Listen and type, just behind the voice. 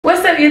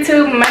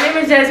YouTube? My name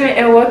is Jazminnn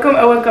and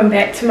welcome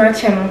back to my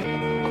channel.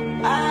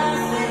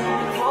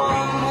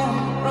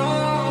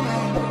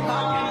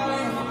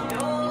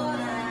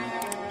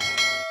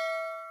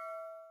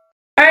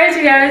 Alright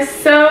you guys,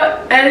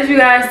 so as you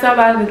guys saw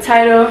by the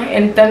title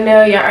and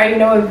thumbnail, y'all already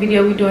know what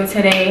video we're doing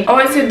today. I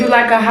want to do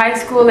like a high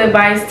school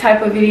advice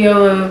type of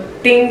video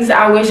of things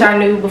I wish I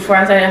knew before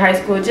I started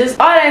high school, just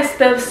all that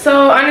stuff.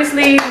 So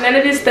honestly, none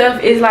of this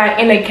stuff is like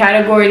in a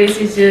category. This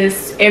is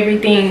just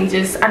everything.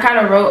 I kind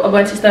of wrote a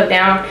bunch of stuff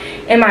down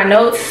in my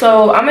notes,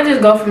 so I'm gonna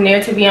just go from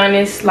there. To be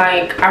honest,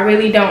 like I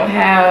really don't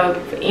have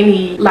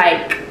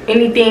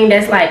anything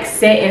that's like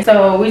set, and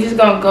so we're just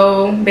gonna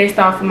go based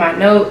off of my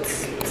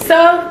notes.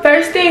 So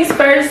first things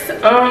first,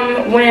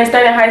 when I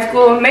started high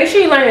school, make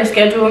sure you learn your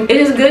schedule. It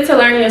is good to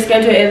learn your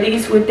schedule at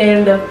least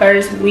within the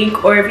first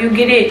week, or if you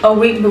get it a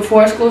week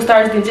before school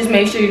starts, then just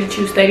make sure that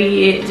you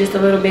study it just a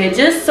little bit,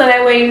 just so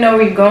that way you know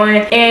where you're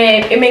going,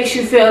 and it makes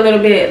you feel a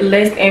little bit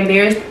less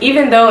embarrassed,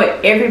 even though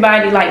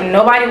everybody, like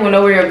nobody will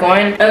know where you're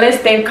going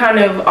unless they've kind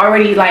of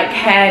already like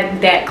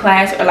had that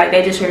class, or like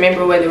they just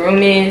remember where the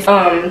room is.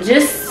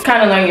 Just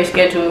kind of learn your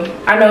schedule.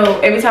 I know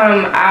every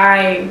time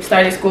I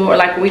started school, or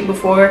like a week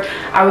before,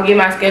 I would get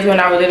my schedule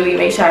and I would literally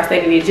make sure I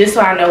studied it just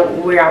so I know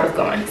where I was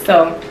going.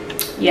 So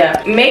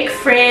yeah, make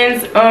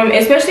friends,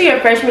 especially your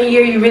freshman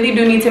year. You really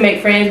do need to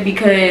make friends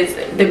because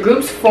the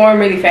groups form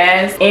really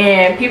fast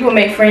and people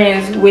make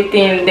friends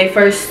within their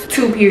first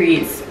 2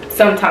 periods.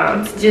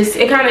 Sometimes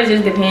it kind of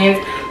just depends,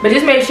 but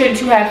just make sure that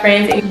you have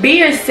friends and be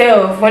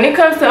yourself. When it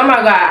comes to, oh my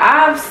god,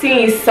 I've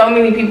seen so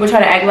many people try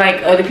to act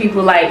like other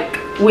people, like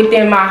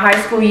within my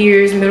high school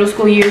years, middle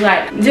school years.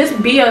 Like,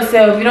 just be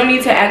yourself. You don't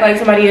need to act like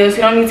somebody else.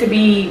 You don't need to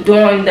be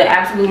doing the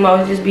absolute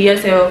most. Just be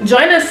yourself.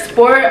 Join a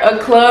sport, a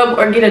club,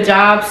 or get a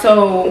job.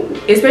 So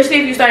especially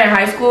if you start in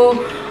high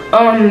school,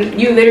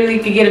 you literally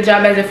could get a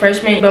job as a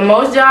freshman, but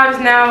most jobs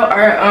now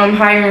are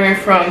hiring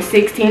from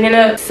 16 and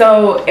up.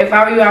 So if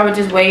I were you, I would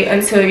just wait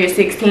until you're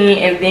 16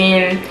 and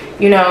then,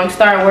 you know,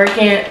 start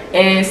working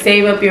and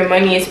save up your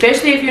money,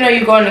 especially if you know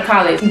you're going to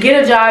college.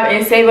 Get a job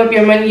and save up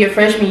your money your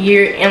freshman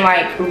year, and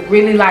like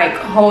really like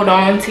hold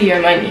on to your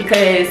money,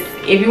 because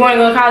if you want to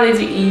go to college,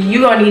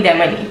 you gonna need that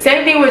money.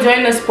 Same thing with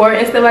joining a sport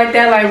and stuff like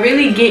that. Like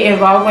really get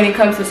involved when it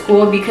comes to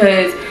school,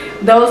 because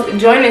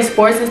those joining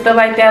sports and stuff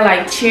like that,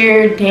 like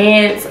cheer,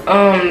 dance,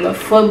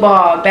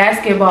 football,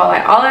 basketball,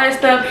 like all of that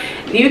stuff,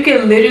 you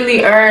can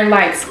literally earn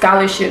like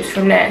scholarships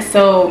from that.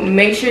 So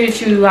make sure that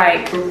you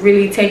like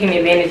really taking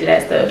advantage of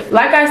that stuff.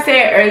 Like I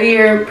said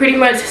earlier, pretty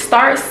much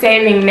start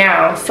saving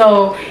now.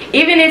 So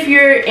even if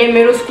you're in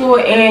middle school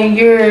and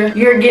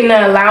you're getting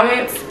an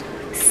allowance,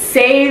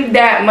 save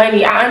that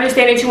money. I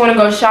understand that you want to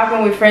go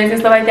shopping with friends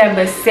and stuff like that,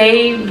 but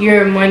save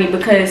your money,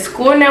 because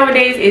school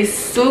nowadays is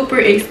super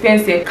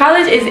expensive.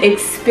 College is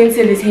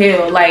expensive as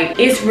hell. Like,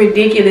 it's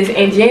ridiculous,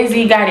 and Gen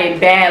Z got it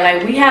bad.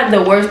 Like, we have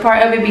the worst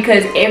part of it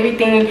because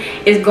everything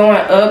is going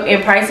up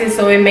in prices,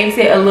 so it makes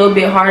it a little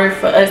bit harder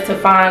for us to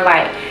find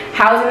like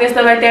housing and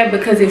stuff like that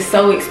because it's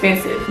so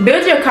expensive.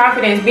 Build your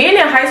confidence. Being in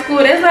high school,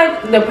 that's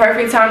like the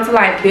perfect time to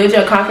like build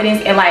your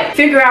confidence and like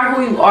figure out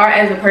who you are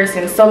as a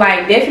person. So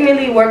like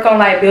definitely work on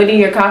like building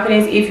your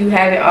confidence if you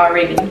haven't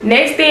already.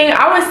 Next thing,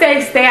 I would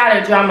say stay out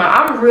of drama.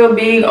 I'm real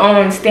big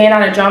on staying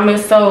out of drama,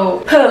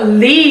 so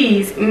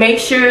please make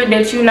sure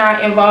that you're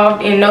not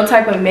involved in no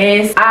type of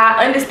mess.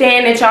 I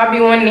understand that y'all be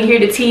wanting to hear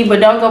the tea, but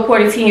don't go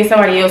pour the tea in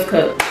somebody else's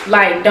cup.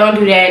 Like, don't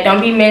do that. Don't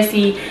be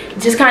messy.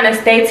 Just kind of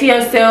stay to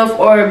yourself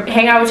or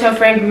hang out with your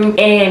friend group,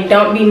 and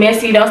don't be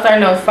messy. Don't start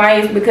no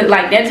fights, because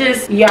like that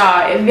just,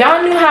 y'all, if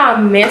y'all knew how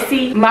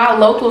messy my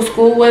local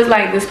school was,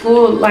 like the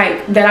school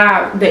like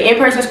that the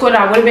in-person school that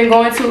I would have been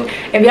going to,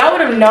 if y'all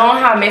would have known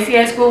how messy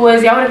that school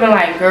was, y'all would have been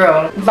like,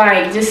 girl,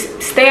 like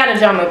just stay out of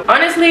drama.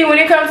 Honestly, when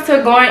it comes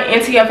to going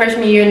into your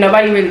freshman year,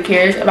 nobody really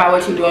cares about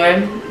what you're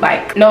doing.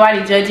 Like,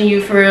 nobody judging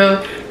you for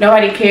real.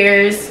 Nobody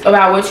cares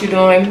about what you're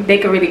doing. They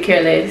could really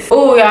care less.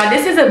 Oh y'all,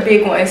 this is a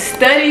big one.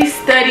 Study,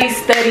 study,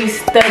 study,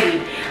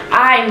 study.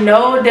 I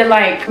know that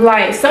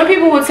like some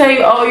people will tell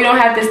you, oh, you don't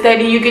have to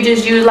study, you could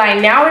just use, like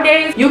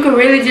nowadays you can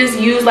really just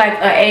use like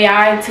an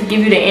AI to give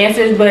you the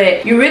answers,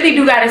 but you really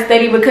do gotta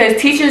study,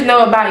 because teachers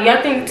know about,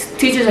 y'all think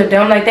teachers are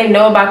dumb, like they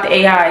know about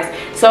the AIs.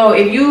 So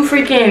if you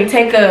freaking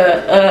take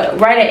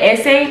write an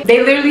essay,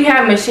 they literally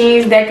have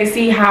machines that can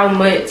see how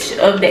much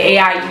of the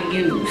AI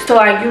you use. So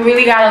like you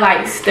really gotta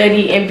like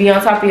study and be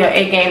on top of your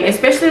A game,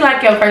 especially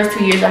like your first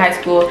 2 years of high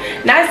school.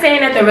 Not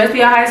saying that the rest of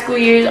your high school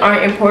years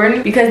aren't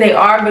important, because they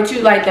are, but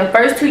you like the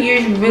first 2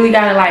 years you really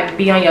gotta like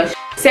be on your shit.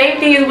 Same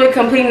thing is with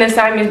completing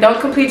assignments. Don't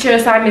complete your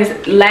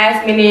assignments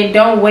last minute.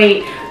 Don't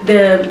wait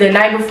the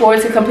night before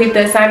to complete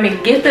the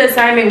assignment. Get the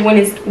assignment when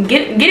it's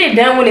get it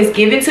done when it's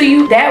given to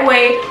you. That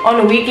way on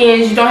the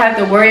weekends you don't have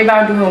to worry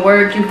about doing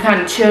work. You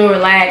kind of chill,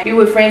 relax, be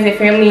with friends and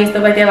family and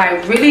stuff like that.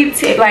 Like really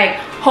like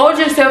hold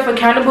yourself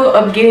accountable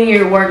of getting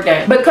your work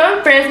done.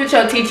 Become friends with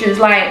your teachers.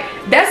 Like,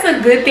 that's a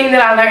good thing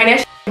that I learned, and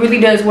that's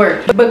really does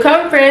work.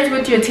 Become friends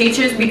with your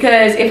teachers,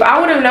 because if I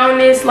would have known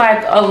this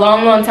like a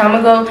long time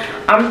ago,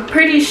 I'm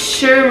pretty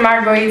sure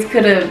my grades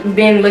could have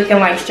been looking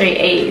like straight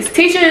A's.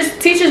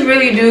 Teachers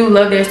really do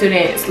love their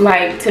students,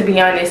 like, to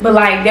be honest, but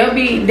like they'll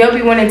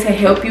be wanting to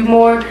help you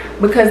more,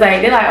 because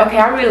like they're like, okay,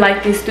 I really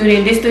like this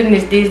student is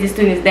this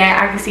student is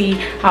that, I can see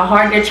how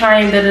hard they're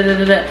trying,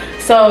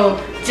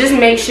 so just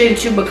make sure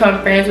that you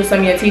become friends with some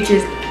of your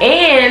teachers.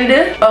 And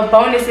a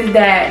bonus is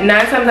that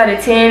 9 times out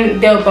of 10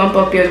 they'll bump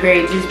up your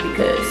grade just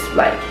because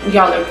like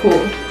y'all are cool,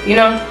 you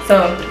know.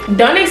 So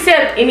don't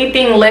accept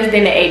anything less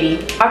than an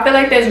 80. I feel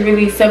like that's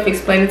really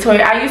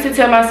self-explanatory. I used to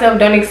tell myself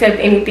don't accept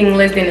anything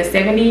less than a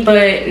 70,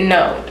 but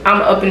no,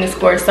 I'm up in the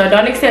score, so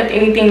don't accept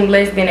anything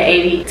less than an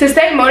 80. To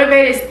stay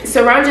motivated,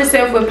 surround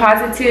yourself with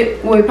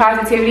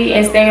positivity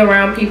and stay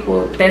around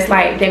people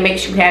that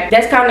makes you happy.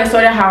 That's kind of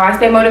sort of how I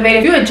stay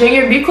motivated. If you're a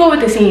junior, be cool with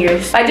the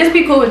seniors. Like, just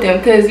be cool with them,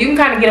 because you can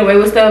kind of get away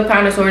with stuff,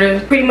 kind of sort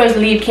of pretty much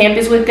leave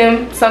campus with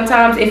them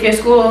sometimes. If your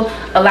school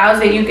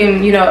allows it, you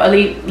can, you know,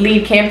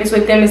 leave campus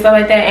with them and stuff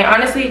like that. And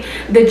honestly,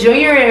 the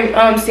junior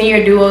and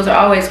senior duos are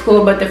always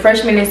cool, but the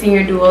freshman and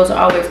senior duos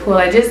are always cool.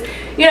 Like, just,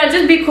 you know,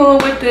 just be cool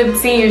with the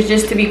seniors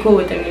just to be cool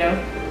with them, you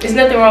know. There's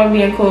nothing wrong with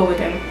being cool with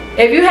them.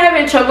 If you're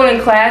having trouble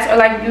in class, or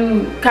like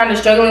you kind of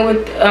struggling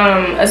with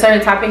a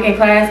certain topic in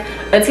class,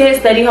 attend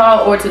study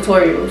hall or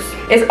tutorials.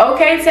 It's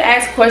okay to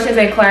ask questions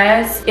in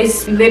class.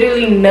 It's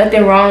literally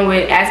nothing wrong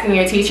with asking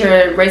your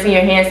teacher, raising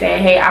your hand,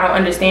 saying, hey, I don't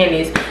understand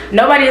this.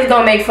 Nobody is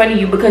gonna make fun of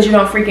you because you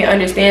don't freaking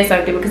understand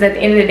something, because at the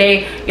end of the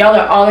day, y'all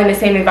are all in the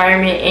same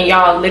environment and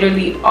y'all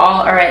literally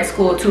all are at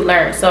school to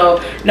learn. So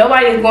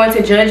nobody is going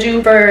to judge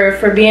you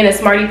for being a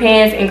smarty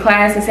pants in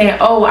class and saying,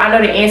 oh, I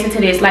know the answer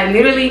to this. Like,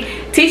 literally,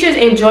 teachers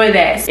enjoy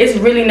that. It's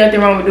really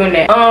nothing wrong with doing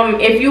that.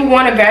 If you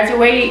want to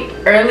graduate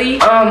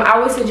early, I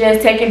would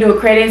suggest taking dual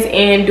credits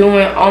and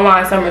doing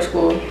online summer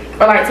school,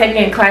 or like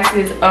taking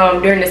classes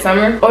during the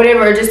summer or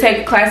whatever, or just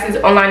take classes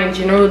online in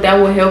general. That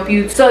will help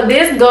you. So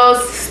this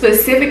goes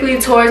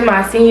specifically towards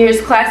my seniors,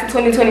 class of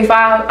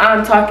 2025.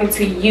 I'm talking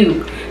to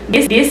you.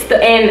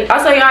 And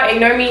also, y'all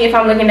ignore me if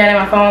I'm looking down at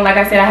my phone. Like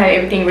I said, I have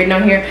everything written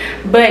on here,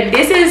 but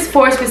this is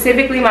for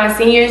specifically my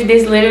seniors.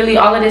 This literally,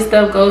 all of this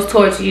stuff goes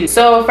towards you.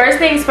 So first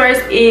things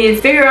first is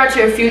figure out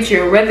your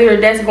future, whether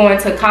that's going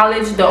to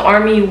college, the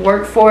army,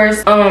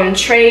 workforce,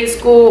 trade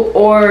school,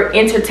 or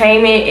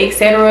entertainment,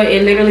 etc.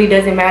 It literally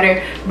doesn't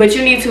matter, but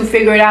you need to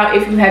figure it out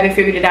if you haven't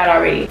figured it out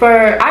already.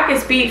 I can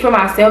speak for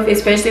myself,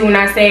 especially when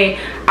I say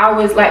I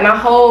was like, my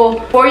whole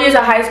 4 years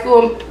of high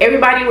school,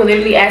 everybody would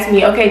literally ask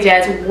me, okay,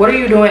 Jazz, what are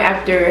you doing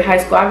after high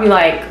school? I'd be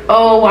like,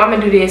 oh, I'm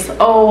gonna do this,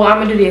 oh, I'm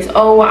gonna do this,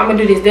 oh, I'm gonna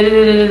do this, da, da,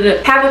 da, da,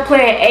 da. Have a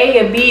plan,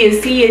 A, a B,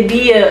 a C, a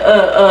D,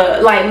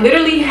 like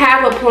literally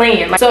have a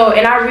plan. Like, so,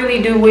 and I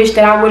really do wish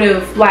that I would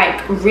have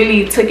like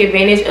really took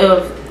advantage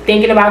of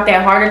thinking about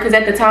that harder, because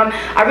at the time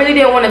I really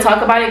didn't want to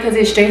talk about it, because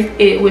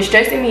it was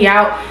stressing me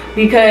out,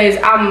 because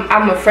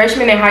I'm a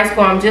freshman in high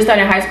school. I'm just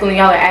starting high school and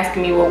y'all are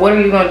asking me, well, what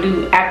are you gonna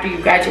do after you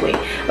graduate?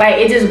 Like,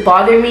 it just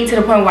bothered me to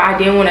the point where I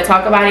didn't want to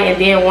talk about it.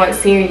 And then once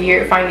senior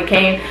year finally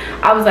came,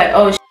 I was like,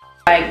 oh,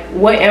 like,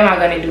 what am I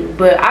gonna do?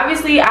 But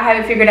obviously I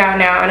have it figured out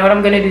now. I know what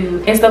I'm gonna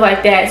do and stuff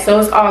like that, so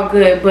it's all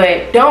good.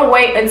 But don't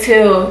wait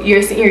until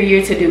your senior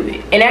year to do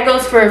it, and that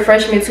goes for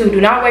freshmen too.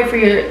 Do not wait for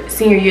your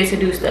senior year to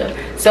do stuff.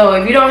 So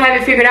if you don't have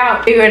it figured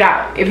out, figure it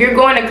out. If you're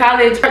going to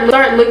college,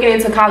 start looking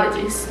into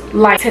colleges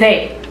like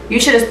today. You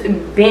should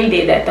have been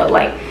did that though.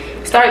 Like,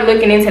 start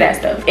looking into that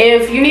stuff.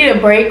 If you need a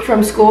break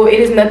from school, it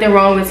is nothing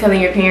wrong with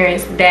telling your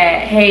parents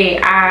that, hey,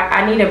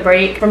 I need a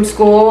break from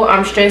school.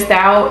 I'm stressed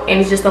out and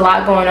it's just a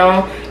lot going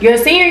on. Your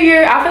senior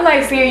year, I feel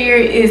like senior year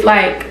is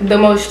like the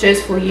most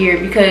stressful year,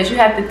 because you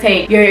have to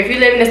take if you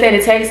live in the state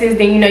of Texas,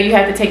 then you know you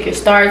have to take your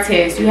STAR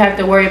test. You have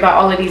to worry about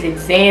all of these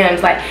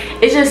exams. Like,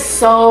 it's just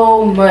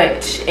so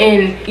much,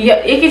 and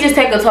it can just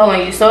take a toll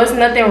on you. So it's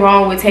nothing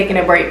wrong with taking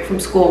a break from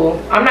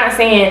school. I'm not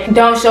saying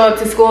don't show up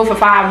to school for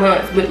 5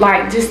 months, but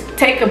like, just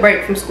take a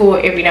break from school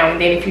every now and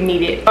then if you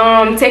need it.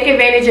 Take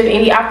advantage of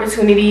any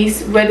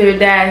opportunities, whether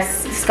that's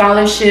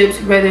scholarships,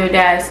 whether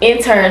that's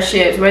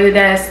internships, whether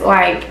that's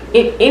like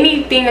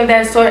anything of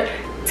that sort.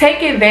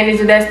 Take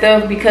advantage of that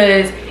stuff,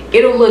 because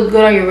it'll look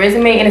good on your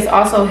resume, and it's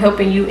also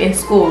helping you in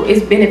school.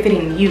 It's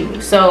benefiting you,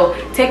 so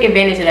take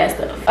advantage of that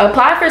stuff.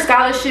 Apply for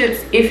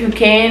scholarships if you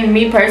can.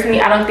 Me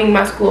personally, I don't think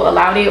my school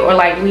allowed it, or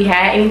like we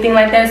had anything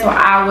like that, so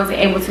I wasn't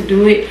able to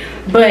do it.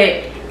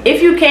 But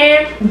if you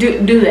can,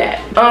 do that.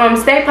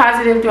 Stay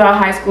positive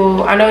throughout high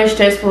school. I know it's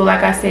stressful,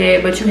 like I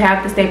said, but you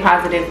have to stay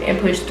positive and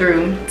push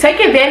through. Take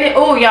advantage,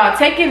 y'all,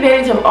 take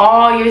advantage of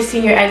all your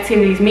senior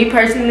activities. Me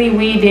personally,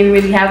 we didn't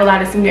really have a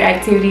lot of senior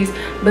activities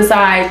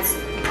besides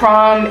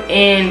prom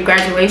and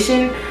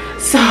graduation.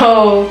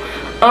 So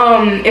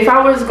if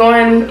I was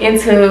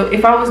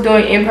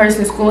doing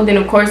in-person school, then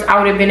of course I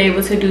would have been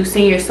able to do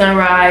senior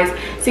sunrise,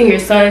 senior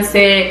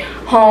sunset,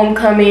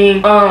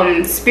 homecoming,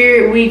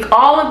 spirit week,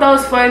 all of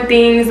those fun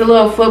things, the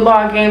little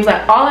football games,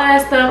 like all of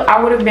that stuff.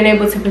 I would have been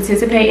able to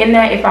participate in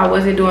that if I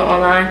wasn't doing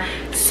online.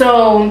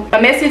 So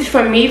a message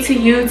from me to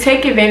you: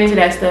 take advantage of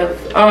that stuff.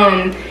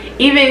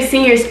 even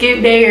senior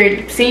skip day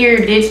or senior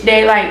ditch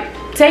day, like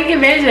take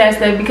advantage of that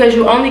stuff, because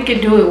you only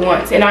could do it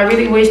once. And I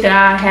really wish that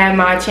I had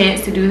my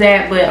chance to do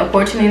that, but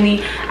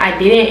unfortunately I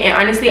didn't. And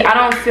honestly, I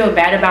don't feel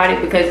bad about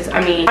it, because I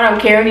mean, I don't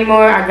care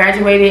anymore. I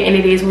graduated and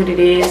it is what it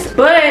is.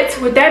 But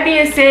with that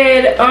being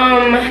said,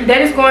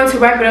 that is going to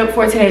wrap it up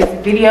for today's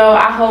video.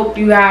 I hope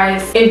you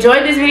guys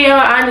enjoyed this video.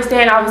 I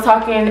understand I was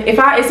talking, if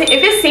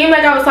it seemed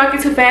like I was talking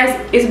too fast,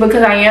 it's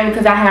because I am,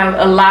 because I have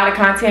a lot of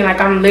content.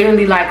 Like, I'm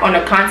literally like on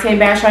a content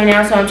bash right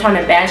now, so I'm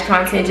trying to bash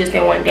content just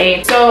in one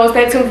day. So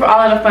stay tuned for all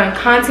of the fun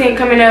content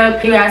coming up.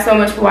 Thank you guys so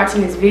much for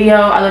watching this video.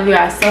 I love you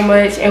guys so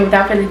much, and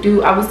without further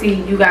ado, I will see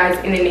you guys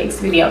in the next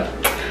video.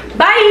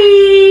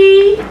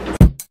 Bye.